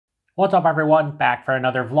What's up everyone, back for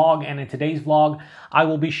another vlog, and in today's vlog I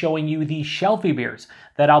will be showing you the Shelfie beers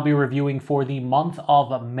that I'll be reviewing for the month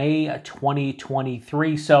of May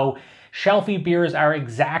 2023. So Shelfie beers are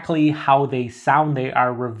exactly how they sound. They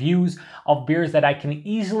are reviews of beers that I can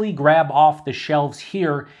easily grab off the shelves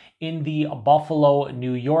here in the Buffalo,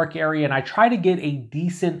 New York area, and I try to get a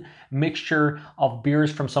decent mixture of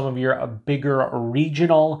beers from some of your bigger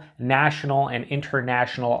regional, national, and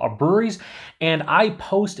international breweries. And I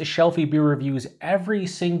post Shelfie beer reviews every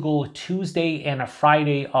single Tuesday and a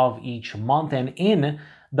Friday of each month. And in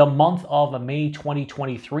the month of May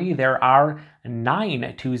 2023, there are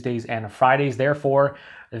 9 Tuesdays and Fridays. Therefore,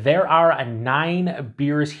 there are 9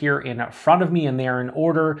 beers here in front of me, and they are in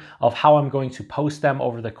order of how I'm going to post them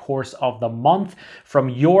over the course of the month. From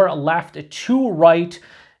your left to right,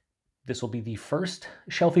 this will be the first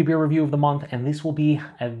Shelfie beer review of the month, and this will be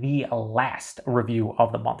the last review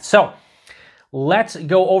of the month. So let's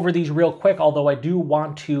go over these real quick, although I do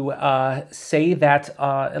want to say that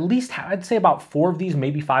at least I'd say about 4 of these,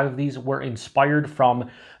 maybe 5 of these were inspired from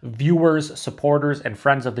viewers, supporters, and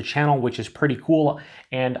friends of the channel, which is pretty cool.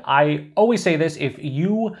 And I always say this: if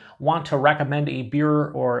you want to recommend a beer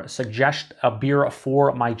or suggest a beer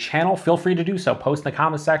for my channel, feel free to do so. Post in the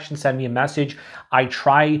comment section, send me a message. I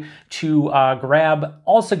try to grab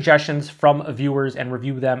all suggestions from viewers and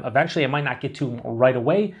review them. Eventually, I might not get to them right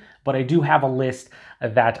away, but I do have a list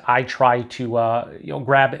that I try to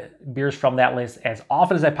grab beers from that list as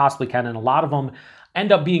often as I possibly can, and a lot of them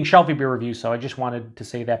end up being Shelfie beer reviews, so I just wanted to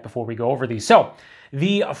say that before we go over these. So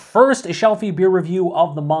the first Shelfie beer review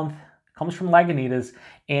of the month comes from Lagunitas,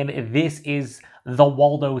 and this is the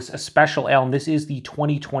Waldo's Special Ale, and this is the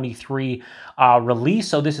 2023 release.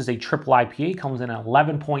 So this is a triple IPA, comes in at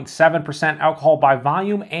 11.7% alcohol by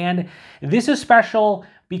volume, and this is special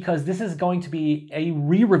because this is going to be a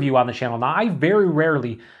re-review on the channel. Now, I very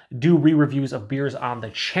rarely do re-reviews of beers on the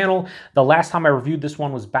channel. The last time I reviewed this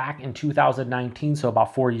one was back in 2019, so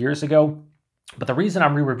about 4 years ago. But the reason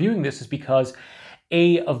I'm re-reviewing this is because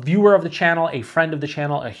a viewer of the channel, a friend of the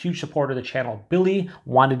channel, a huge supporter of the channel, Billy,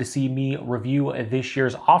 wanted to see me review this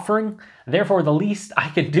year's offering. Therefore, the least I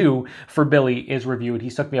could do for Billy is review it.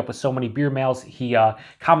 He's hooked me up with so many beer mails. He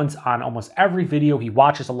comments on almost every video. He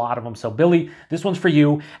watches a lot of them. So Billy, this one's for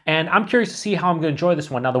you. And I'm curious to see how I'm going to enjoy this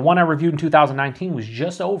one. Now, the one I reviewed in 2019 was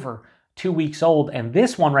just over 2 weeks old, and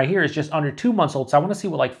this one right here is just under 2 months old. So I want to see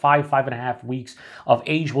what like 5.5 weeks of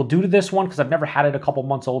age will do to this one, because I've never had it a couple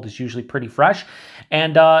months old. It's usually pretty fresh.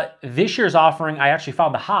 And this year's offering, I actually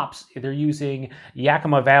found the hops. They're using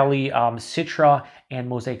Yakima Valley, Citra, and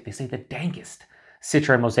Mosaic. They say the dankest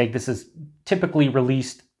Citra and Mosaic. This is typically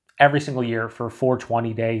released every single year for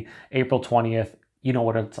 420 Day, April 20th. You know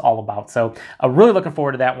what it's all about. So I'm really looking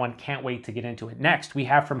forward to that one. Can't wait to get into it. Next, we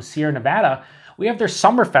have from Sierra Nevada, we have their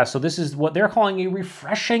Summerfest. So this is what they're calling a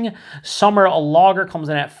refreshing summer lager. Comes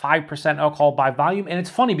in at 5% alcohol by volume. And it's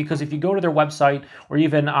funny because if you go to their website or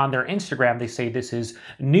even on their Instagram, they say this is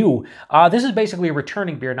new. This is basically a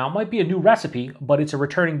returning beer. Now, it might be a new recipe, but it's a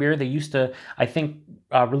returning beer. They used to, I think,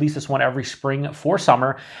 release this one every spring for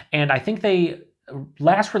summer. And I think they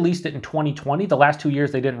last released it in 2020. The last 2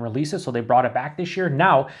 years they didn't release it, so they brought it back this year.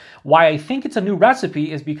 Now, why I think it's a new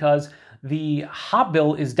recipe is because the hop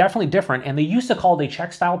bill is definitely different, and they used to call it a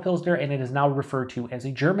Czech-style Pilsner, and it is now referred to as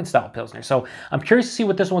a German-style Pilsner. So I'm curious to see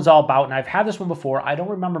what this one's all about, and I've had this one before. I don't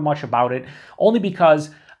remember much about it, only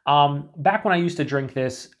because back when I used to drink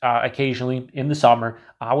this occasionally in the summer,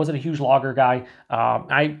 I wasn't a huge lager guy.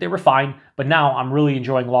 They were fine, but now I'm really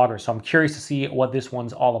enjoying lager. So I'm curious to see what this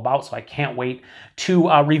one's all about. So I can't wait to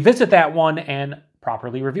revisit that one and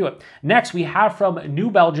properly review it. Next, we have from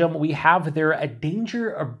New Belgium, we have their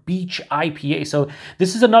Danger Beach IPA. So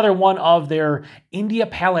this is another one of their India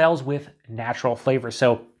Pale Ales with natural flavors.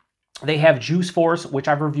 So they have Juice Force, which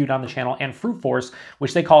I've reviewed on the channel, and Fruit Force,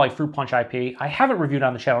 which they call a Fruit Punch IPA. I haven't reviewed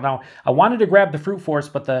on the channel. Now, I wanted to grab the Fruit Force,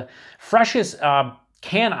 but the freshest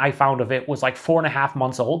can I found of it was like 4.5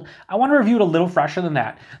 months old. I want to review it a little fresher than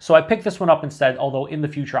that. So I picked this one up instead, although in the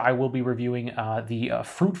future I will be reviewing the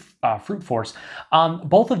Fruit Force.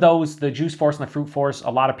 Both of those, the Juice Force and the Fruit Force, a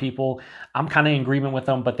lot of people, I'm kind of in agreement with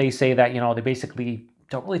them, but they say that, they basically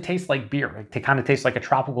don't really taste like beer. Like, they kind of taste like a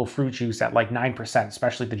tropical fruit juice at like 9%,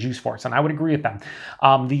 especially the Juice Force, and I would agree with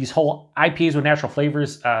them. These whole IPAs with natural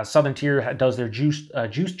flavors, Southern Tier does their Juice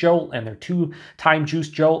Jolt and their 2-time Juice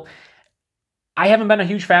Jolt. I haven't been a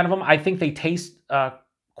huge fan of them. I think they taste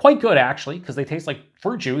quite good actually, because they taste like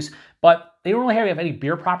fruit juice, but they don't really have any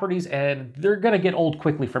beer properties, and they're going to get old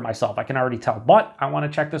quickly for myself. I can already tell, but I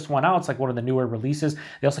want to check this one out. It's like one of the newer releases.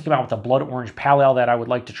 They also came out with a blood orange pale ale that I would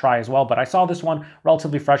like to try as well, but I saw this one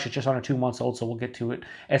relatively fresh. It's just under 2 months old, so we'll get to it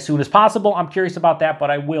as soon as possible. I'm curious about that, but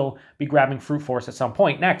I will be grabbing Fruit Force at some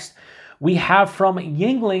point. Next, we have from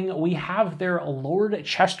Yuengling, we have their Lord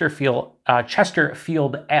Chesterfield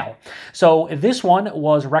Ale. So this one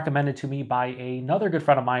was recommended to me by another good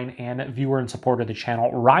friend of mine and viewer and supporter of the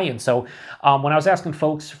channel, Ryan. So when I was asking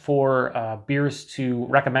folks for beers to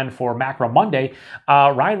recommend for Macro Monday,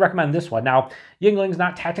 Ryan recommended this one. Now, Yuengling's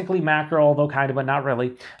not technically macro, although kind of, but not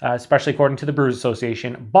really, especially according to the Brewers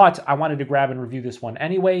Association. But I wanted to grab and review this one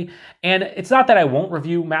anyway. And it's not that I won't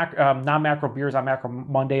review non-macro beers on Macro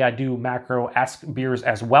Monday. I do macro-esque beers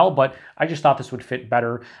as well, but I just thought this would fit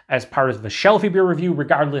better as part of the Shelfie beer review.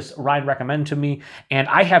 Regardless, Ryan recommended to me, and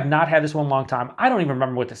I have not had this one in a long time. I don't even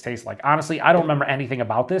remember what this tastes like. Honestly, I don't remember anything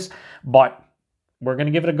about this, but we're going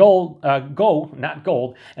to give it a go, not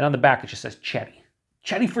gold. And on the back, it just says Chetty.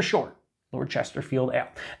 Chetty for short. Lord Chesterfield Ale.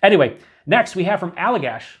 Anyway, next we have from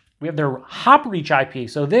Allagash, we have their Hop Reach IPA.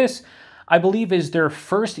 So this, I believe, is their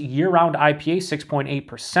first year-round IPA,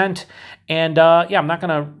 6.8%. And yeah, I'm not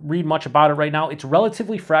going to read much about it right now. It's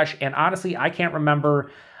relatively fresh, and honestly, I can't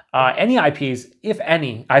remember any IPAs, if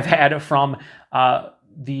any, I've had from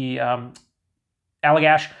the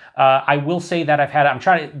Allagash. I will say that I've had,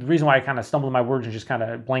 the reason why I kind of stumbled in my words and just kind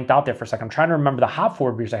of blanked out there for a second, I'm trying to remember the hop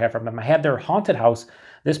forward beers I had from them. I had their Haunted House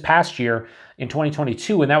this past year in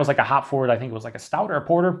 2022, and that was like a hop forward. I think it was like a stout or a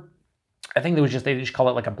porter. I think they just call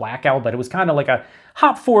it like a black ale, but it was kind of like a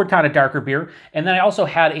hop forward kind of darker beer. And then I also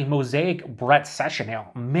had a Mosaic Brett Session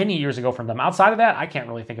Ale many years ago from them. Outside of that, I can't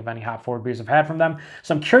really think of any hop forward beers I've had from them.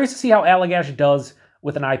 So I'm curious to see how Allagash does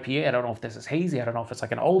with an IPA. I don't know if this is hazy. I don't know if it's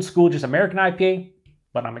like an old school, just American IPA,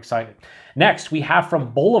 but I'm excited. Next, we have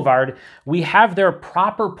from Boulevard, we have their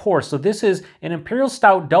Proper Pour. So this is an Imperial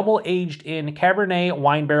Stout double-aged in Cabernet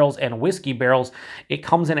wine barrels and whiskey barrels. It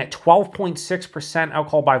comes in at 12.6%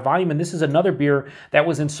 alcohol by volume, and this is another beer that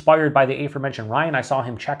was inspired by the aforementioned Ryan. I saw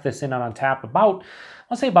him check this in on Untappd about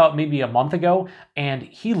maybe a month ago, and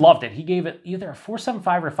he loved it. He gave it either a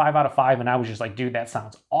 4.75 or 5 out of 5, and I was just like, dude, that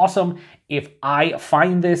sounds awesome. If I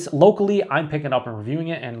find this locally, I'm picking up and reviewing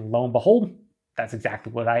it, and lo and behold, that's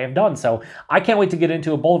exactly what I have done. So I can't wait to get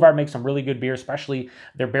into it. Boulevard makes some really good beer, especially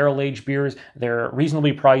their barrel-aged beers. They're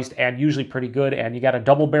reasonably priced and usually pretty good. And you got a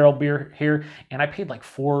double barrel beer here, and I paid like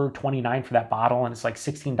 $4.29 for that bottle, and it's like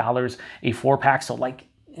 $16 a 4-pack. So like,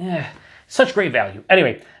 such great value.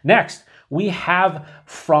 Anyway, next, we have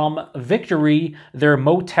from Victory their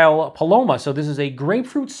Motel Paloma. So this is a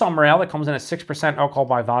grapefruit summer ale that comes in at 6% alcohol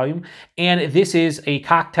by volume. And this is a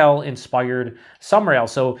cocktail-inspired summer ale.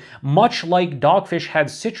 So much like Dogfish had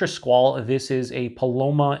Citrus Squall, this is a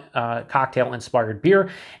Paloma cocktail-inspired beer.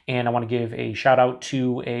 And I want to give a shout out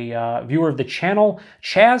to a viewer of the channel,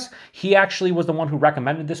 Chaz. He actually was the one who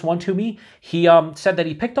recommended this one to me. He said that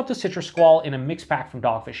he picked up the Citrus Squall in a mix pack from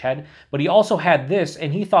Dogfish Head, but he also had this,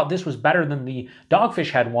 and he thought this was better than the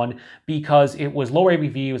Dogfish Head one because it was lower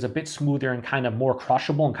ABV, it was a bit smoother and kind of more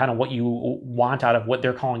crushable and kind of what you want out of what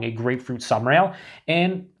they're calling a grapefruit summer ale.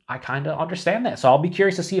 And I kind of understand that. So I'll be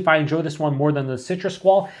curious to see if I enjoy this one more than the Citrus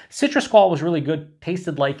Squall. Citrus Squall was really good,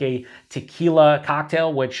 tasted like a tequila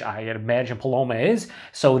cocktail, which I imagine Paloma is.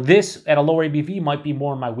 So this at a lower ABV might be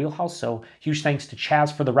more in my wheelhouse. So huge thanks to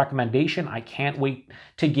Chaz for the recommendation. I can't wait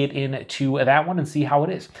to get into that one and see how it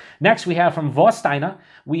is. Next, we have from Vosteiner,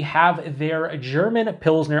 we have their German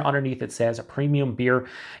Pilsner. Underneath it says a premium beer.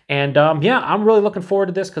 And yeah, I'm really looking forward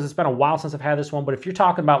to this because it's been a while since I've had this one. But if you're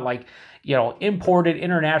talking about like, you know, imported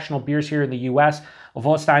international beers here in the U.S.,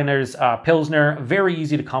 Vosteiner's Pilsner, very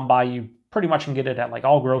easy to come by. You pretty much can get it at like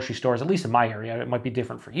all grocery stores, at least in my area. It might be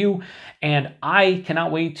different for you. And I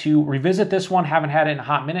cannot wait to revisit this one. Haven't had it in a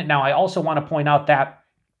hot minute. Now, I also want to point out that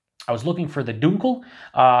I was looking for the Dunkel.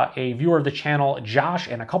 A viewer of the channel, Josh,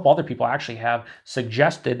 and a couple other people actually have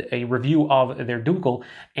suggested a review of their Dunkel,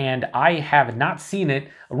 and I have not seen it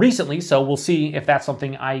recently, so we'll see if that's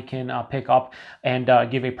something I can pick up and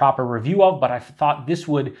give a proper review of, but I thought this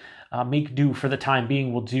would make do for the time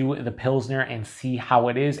being. We'll do the Pilsner and see how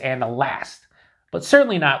it is. And last, but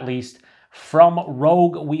certainly not least, from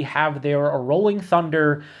Rogue, we have their Rolling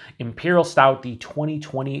Thunder Imperial Stout, the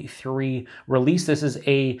 2023 release. This is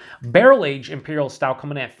a barrel-aged Imperial Stout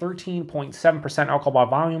coming in at 13.7% alcohol by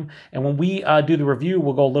volume. And when we do the review,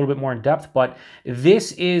 we'll go a little bit more in depth, but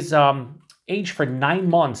this is aged for 9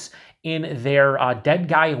 months in their Dead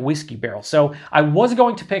Guy whiskey barrel. So I was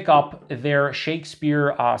going to pick up their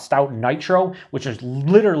Shakespeare Stout Nitro, which is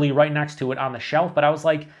literally right next to it on the shelf, but I was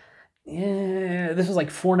like, yeah, this was like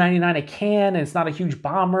 $4.99 a can, and it's not a huge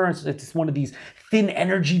bomber. It's one of these thin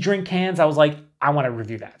energy drink cans. I was like, I want to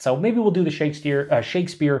review that. So maybe we'll do the Shakespeare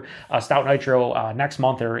Stout Nitro next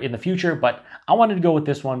month or in the future, but I wanted to go with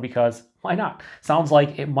this one because why not? Sounds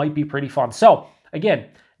like it might be pretty fun. So again,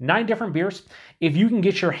 9 different beers. If you can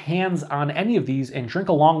get your hands on any of these and drink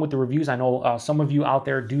along with the reviews, I know some of you out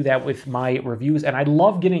there do that with my reviews, and I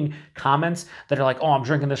love getting comments that are like, oh, I'm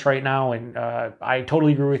drinking this right now, and I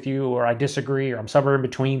totally agree with you, or I disagree, or I'm somewhere in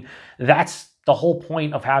between. That's the whole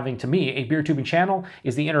point of having, to me, a beer tubing channel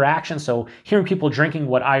is the interaction. So hearing people drinking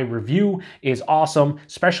what I review is awesome,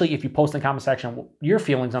 especially if you post in the comment section your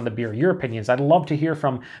feelings on the beer, your opinions. I'd love to hear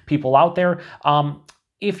from people out there.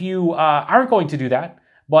 If you aren't going to do that,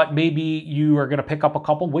 but maybe you are going to pick up a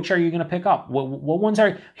couple, which are you going to pick up? What ones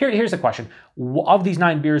are, here's the question. Of these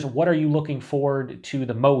 9 beers, what are you looking forward to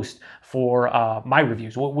the most for my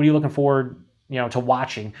reviews? What are you looking forward, to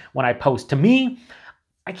watching when I post? To me,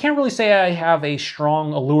 I can't really say I have a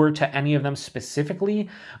strong allure to any of them specifically,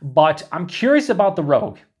 but I'm curious about the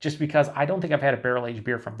Rogue, just because I don't think I've had a barrel-aged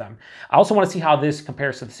beer from them. I also want to see how this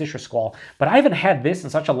compares to the Citrus Squall, but I haven't had this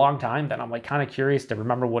in such a long time that I'm like kind of curious to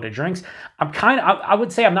remember what it drinks. I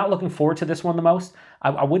would say I'm not looking forward to this one the most.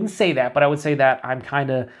 I wouldn't say that, but I would say that I'm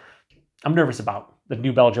nervous about the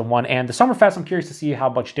New Belgium one. And the Summerfest, I'm curious to see how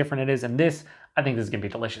much different it is. And this, I think this is going to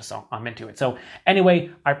be delicious, so I'm into it. So anyway,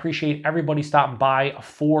 I appreciate everybody stopping by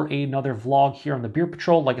for another vlog here on the Beer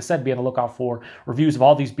Patrol. Like I said, be on the lookout for reviews of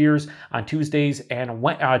all these beers on Tuesdays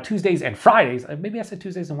and Fridays. Maybe I said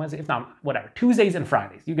Tuesdays and Wednesdays. If not, whatever. Tuesdays and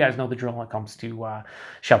Fridays. You guys know the drill when it comes to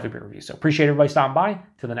Shelfie beer reviews. So appreciate everybody stopping by.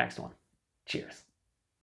 To the next one. Cheers.